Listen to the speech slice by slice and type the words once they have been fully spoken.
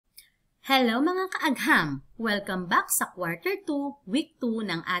Hello mga kaagham! Welcome back sa Quarter 2, Week 2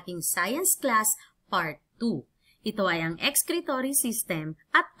 ng ating Science Class Part 2. Ito ay ang excretory system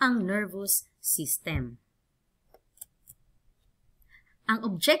at ang nervous system. Ang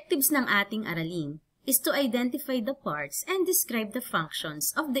objectives ng ating aralin is to identify the parts and describe the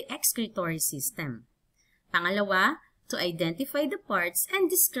functions of the excretory system. Pangalawa, to identify the parts and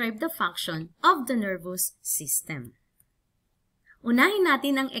describe the function of the nervous system. Unahin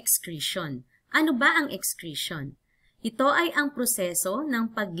natin ang excretion. Ano ba ang excretion? Ito ay ang proseso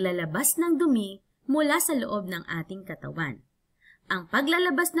ng paglalabas ng dumi mula sa loob ng ating katawan. Ang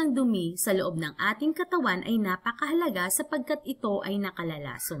paglalabas ng dumi sa loob ng ating katawan ay napakahalaga sapagkat ito ay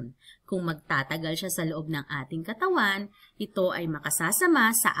nakalalason. Kung magtatagal siya sa loob ng ating katawan, ito ay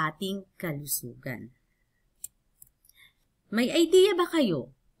makasasama sa ating kalusugan. May idea ba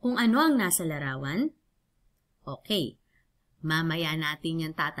kayo kung ano ang nasa larawan? Okay. Mamaya natin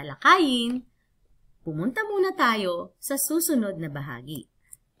yan tatalakayin. Pumunta muna tayo sa susunod na bahagi.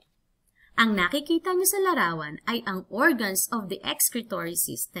 Ang nakikita nyo sa larawan ay ang organs of the excretory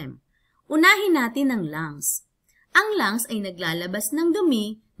system. Unahin natin ang lungs. Ang lungs ay naglalabas ng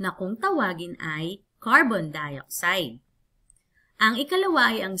dumi na kung tawagin ay carbon dioxide. Ang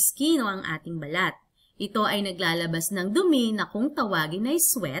ikalawa ay ang skin o ang ating balat. Ito ay naglalabas ng dumi na kung tawagin ay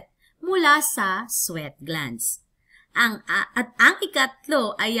sweat mula sa sweat glands. At ang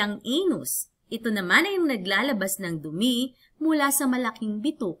ikatlo ay ang anus. Ito naman ay naglalabas ng dumi mula sa malaking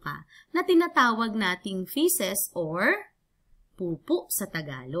bituka na tinatawag nating feces or pupo sa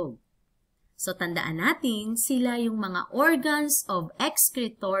Tagalog. So tandaan natin, sila yung mga organs of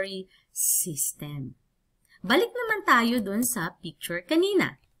excretory system. Balik naman tayo dun sa picture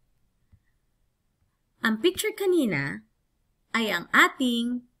kanina. Ang picture kanina ay ang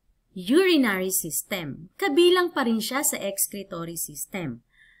ating urinary system. Kabilang pa rin siya sa excretory system.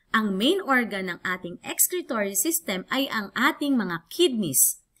 Ang main organ ng ating excretory system ay ang ating mga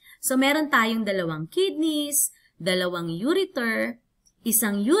kidneys. So, meron tayong dalawang kidneys, dalawang ureter,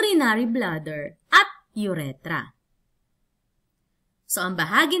 isang urinary bladder, at urethra. So, ang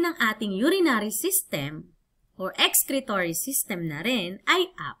bahagi ng ating urinary system or excretory system na rin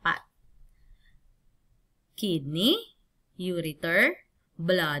ay apat. Kidney, ureter,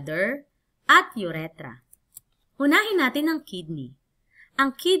 bladder, at urethra. Unahin natin ang kidney.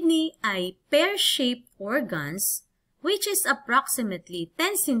 Ang kidney ay pear-shaped organs which is approximately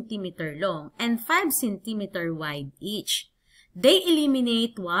 10 cm long and 5 cm wide each. They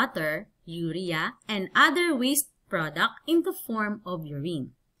eliminate water, urea, and other waste product in the form of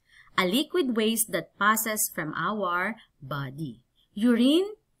urine, a liquid waste that passes from our body.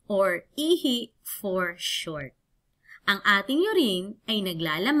 Urine or ihi for short. Ang ating urine ay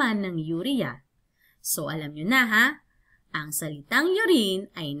naglalaman ng urea. So, alam nyo na ha, ang salitang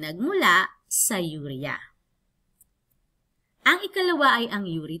urine ay nagmula sa urea. Ang ikalawa ay ang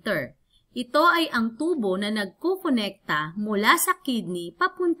ureter. Ito ay ang tubo na nagkukonekta mula sa kidney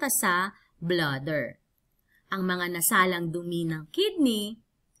papunta sa bladder. Ang mga nasalang dumi ng kidney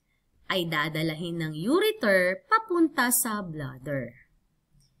ay dadalahin ng ureter papunta sa bladder.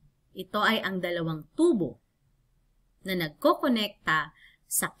 Ito ay ang dalawang tubo na nagkokonekta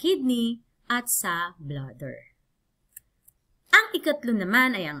sa kidney at sa bladder. Ang ikatlo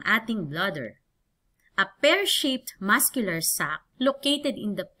naman ay ang ating bladder, a pear-shaped muscular sac located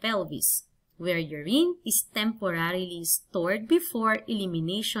in the pelvis, where urine is temporarily stored before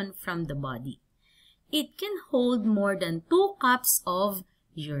elimination from the body. It can hold more than 2 cups of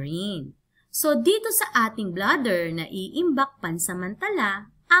urine. So, dito sa ating bladder, naiimbak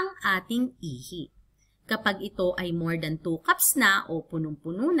pansamantala ang ating ihi. Kapag ito ay more than 2 cups na o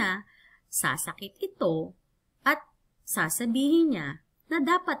punong-puno na, sasakit ito at sasabihin niya na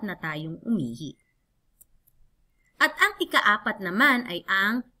dapat na tayong umihi. At ang ikaapat naman ay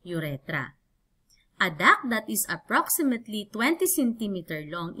ang urethra. A duct that is approximately 20 cm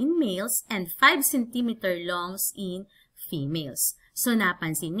long in males and 5 cm long in females. So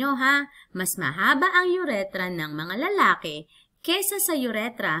napansin nyo ha, mas mahaba ang urethra ng mga lalaki kesa sa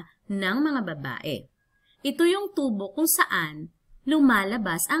urethra ng mga babae. Ito yung tubo kung saan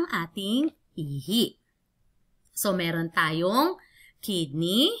lumalabas ang ating ihi. So, meron tayong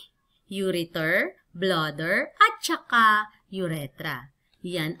kidney, ureter, bladder, at saka urethra.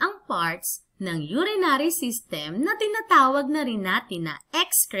 Yan ang parts ng urinary system na tinatawag na rin natin na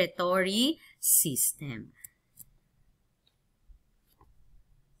excretory system.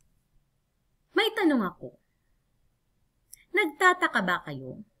 May tanong ako. Nagtataka ba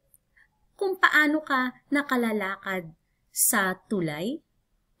kayo kung paano ka nakalalakad sa tulay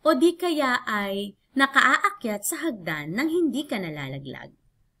o di kaya ay nakaaakyat sa hagdan nang hindi ka nalalaglag?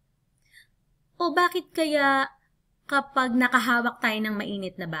 O bakit kaya kapag nakahawak tayo ng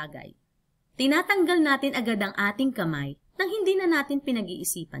mainit na bagay, tinatanggal natin agad ang ating kamay nang hindi na natin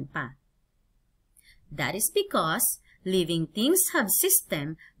pinag-iisipan pa? That is because living things have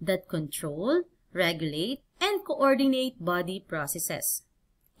systems that control, regulate, and coordinate body processes.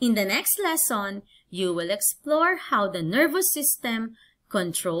 In the next lesson, you will explore how the nervous system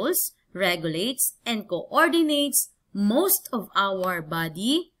controls, regulates, and coordinates most of our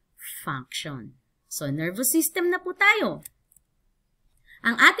body function. So, nervous system na po tayo.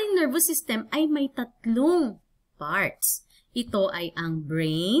 Ang ating nervous system ay may tatlong parts. Ito ay ang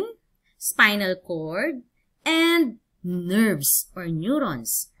brain, spinal cord, and nerves or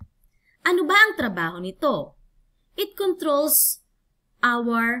neurons. Ano ba ang trabaho nito? It controls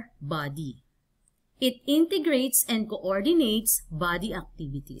our body. It integrates and coordinates body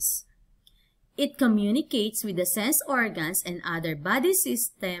activities. It communicates with the sense organs and other body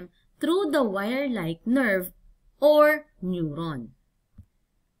system through the wire-like nerve or neuron.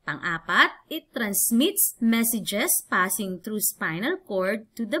 Pang-apat, it transmits messages passing through spinal cord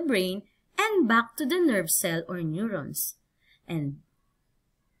to the brain and back to the nerve cell or neurons. And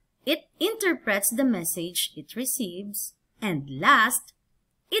it interprets the message it receives. And last,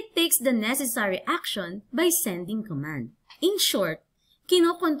 it takes the necessary action by sending command. In short,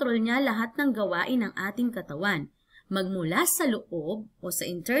 kinokontrol niya lahat ng gawain ng ating katawan, magmula sa loob o sa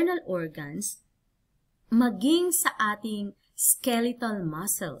internal organs, maging sa ating skeletal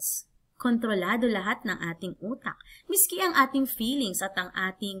muscles. Kontrolado lahat ng ating utak, miski ang ating feelings at ang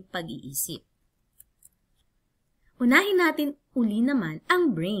ating pag-iisip. Unahin natin uli naman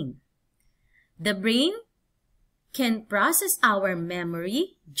ang brain. The brain can process our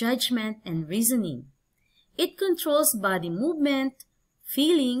memory, judgment, and reasoning. It controls body movement,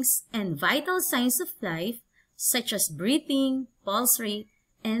 feelings, and vital signs of life such as breathing, pulse rate,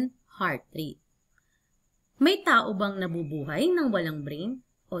 and heart rate. May tao bang nabubuhay ng walang brain?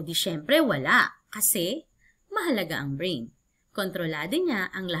 O di syempre wala, kasi mahalaga ang brain. Kontrolado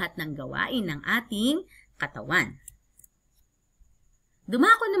niya ang lahat ng gawain ng ating katawan.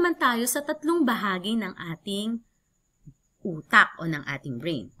 Dumako naman tayo sa tatlong bahagi ng ating utak o ng ating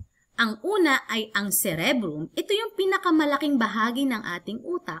brain. Ang una ay ang cerebrum. Ito yung pinakamalaking bahagi ng ating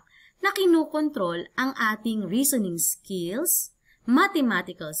utak na kinukontrol ang ating reasoning skills,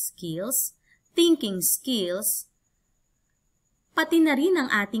 mathematical skills, thinking skills, pati na rin ang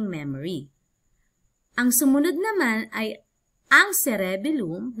ating memory. Ang sumunod naman ay ang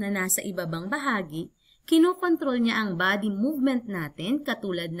cerebellum na nasa ibabang bahagi, kinukontrol niya ang body movement natin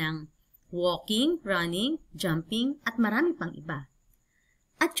katulad ng walking, running, jumping, at marami pang iba.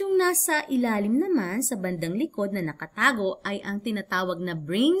 At yung nasa ilalim naman sa bandang likod na nakatago ay ang tinatawag na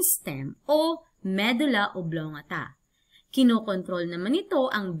brainstem o medulla oblongata. Kinokontrol naman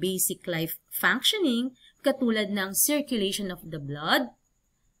ito ang basic life functioning katulad ng circulation of the blood,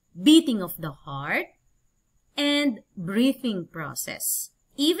 beating of the heart, and breathing process.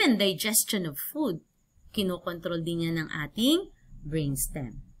 Even digestion of food, kinokontrol din yan ng ating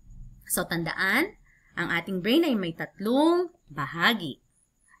brainstem. So tandaan, ang ating brain ay may tatlong bahagi.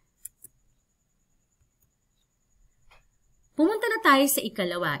 Pumunta na tayo sa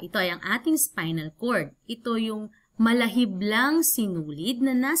ikalawa. Ito ay ang ating spinal cord. Ito yung malahiblang sinulid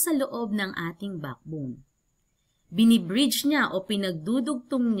na nasa loob ng ating backbone. Binibridge niya o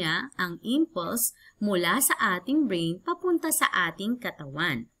pinagdudugtong niya ang impulse mula sa ating brain papunta sa ating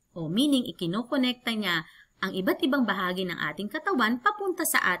katawan. O meaning, ikinokonekta niya ang iba't ibang bahagi ng ating katawan papunta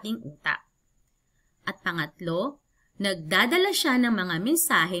sa ating utak. At pangatlo, nagdadala siya ng mga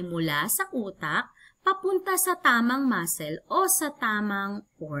mensahe mula sa utak papunta sa tamang muscle o sa tamang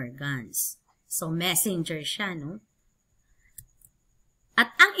organs. So, messenger siya, no?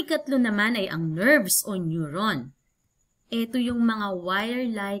 At ang ikatlo naman ay ang nerves o neuron. Ito yung mga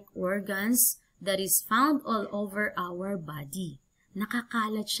wire-like organs that is found all over our body.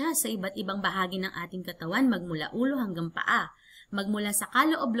 Nakakalat siya sa iba't ibang bahagi ng ating katawan magmula ulo hanggang paa, magmula sa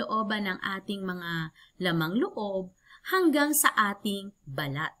kaloob-looban ng ating mga lamang loob hanggang sa ating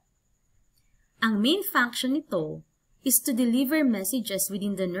balat. Ang main function nito is to deliver messages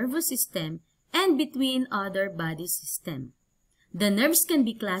within the nervous system and between other body system. The nerves can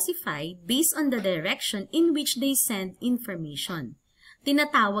be classified based on the direction in which they send information.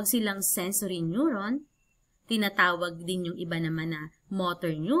 Tinatawag silang sensory neuron, tinatawag din yung iba naman na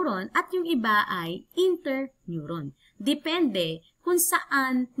motor neuron, at yung iba ay interneuron. Depende kung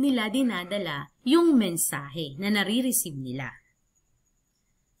saan nila dinadala yung mensahe na nare-receive nila.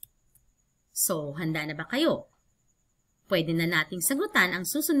 So, handa na ba kayo? Pwede na nating sagutan ang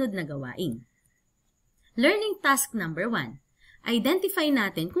susunod na gawain. Learning task number 1. identify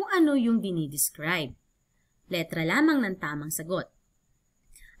natin kung ano yung dinidescribe. Letra lamang ng tamang sagot.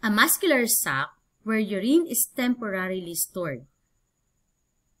 A muscular sac where urine is temporarily stored.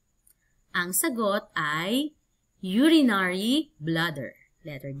 Ang sagot ay urinary bladder.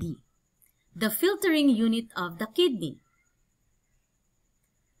 Letter D. The filtering unit of the kidney.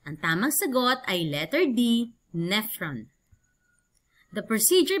 Ang tamang sagot ay letter D, nephron. The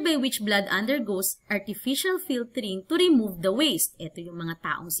procedure by which blood undergoes artificial filtering to remove the waste. Ito yung mga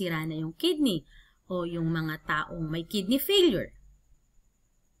taong sira na yung kidney o yung mga taong may kidney failure.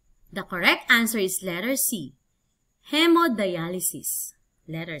 The correct answer is letter C, hemodialysis.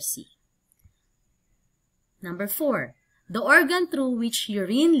 Letter C. Number 4. The organ through which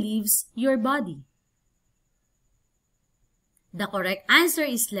urine leaves your body. The correct answer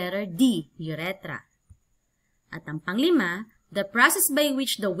is letter D, urethra. At ang panglima, the process by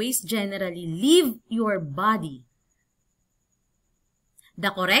which the waste generally leave your body.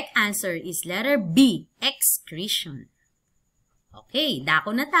 The correct answer is letter B, excretion. Okay,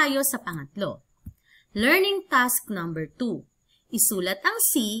 dako na tayo sa pangatlo. Learning task number 2. Isulat ang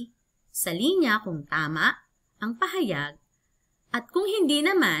C sa linya kung tama ang pahayag at kung hindi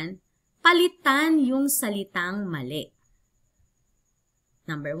naman, palitan yung salitang mali.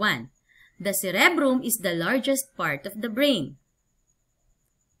 Number 1. The cerebrum is the largest part of the brain.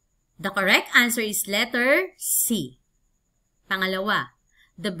 The correct answer is letter C. Pangalawa,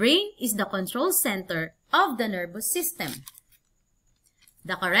 the brain is the control center of the nervous system.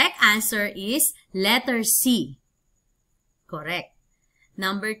 The correct answer is letter C. Correct.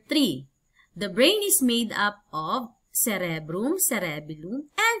 Number 3, the brain is made up of cerebrum, cerebellum,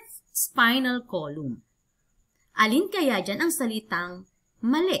 and spinal column. Alin kaya dyan ang salitang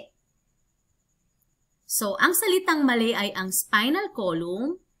mali? So, ang salitang mali ay ang spinal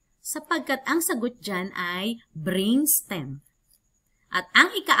column sapagkat ang sagot dyan ay brainstem. At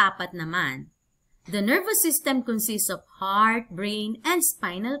ang ikaapat naman, the nervous system consists of heart, brain, and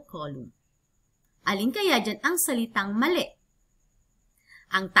spinal column. Alin kaya dyan ang salitang mali?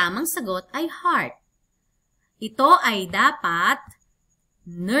 Ang tamang sagot ay heart. Ito ay dapat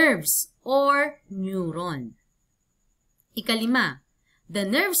nerves or neuron. Ikalima, the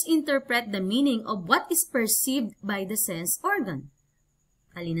nerves interpret the meaning of what is perceived by the sense organ.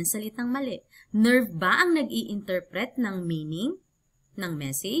 Alin ang salitang mali? Nerve ba ang nag-i-interpret ng meaning, ng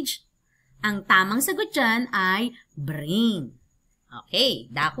message? Ang tamang sagot dyan ay brain. Okay,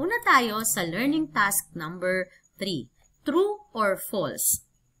 dako na tayo sa learning task number 3. True or false?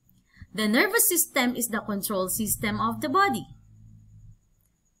 The nervous system is the control system of the body.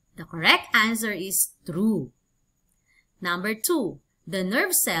 The correct answer is true. Number 2, the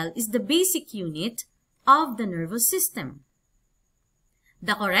nerve cell is the basic unit of the nervous system.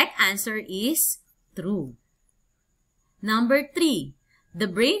 The correct answer is true. Number 3, the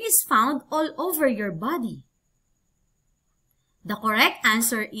brain is found all over your body. The correct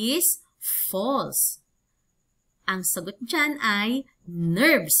answer is false. Ang sagot dyan ay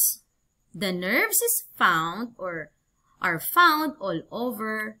nerves. The nerves is found or are found all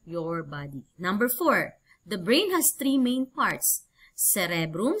over your body. Number 4, the brain has 3 main parts,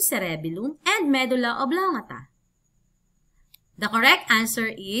 cerebrum, cerebellum, and medulla oblongata. The correct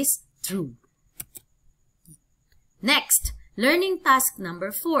answer is true. Next, learning task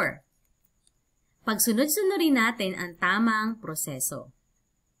number 4. Pagsunod-sunurin natin ang tamang proseso.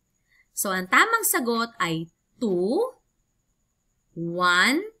 So, ang tamang sagot ay 2,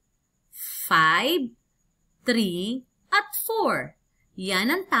 1, 5, 3, at 4. Yan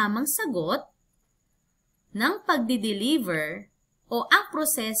ang tamang sagot ng pagdi-deliver o ang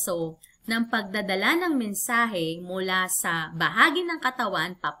proseso ng pagdadala ng mensahe mula sa bahagi ng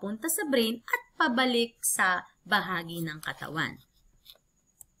katawan papunta sa brain at pabalik sa bahagi ng katawan.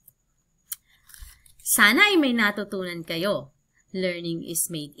 Sana ay may natutunan kayo. Learning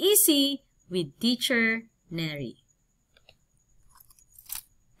is made easy with Teacher Neri.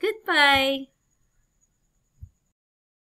 Goodbye!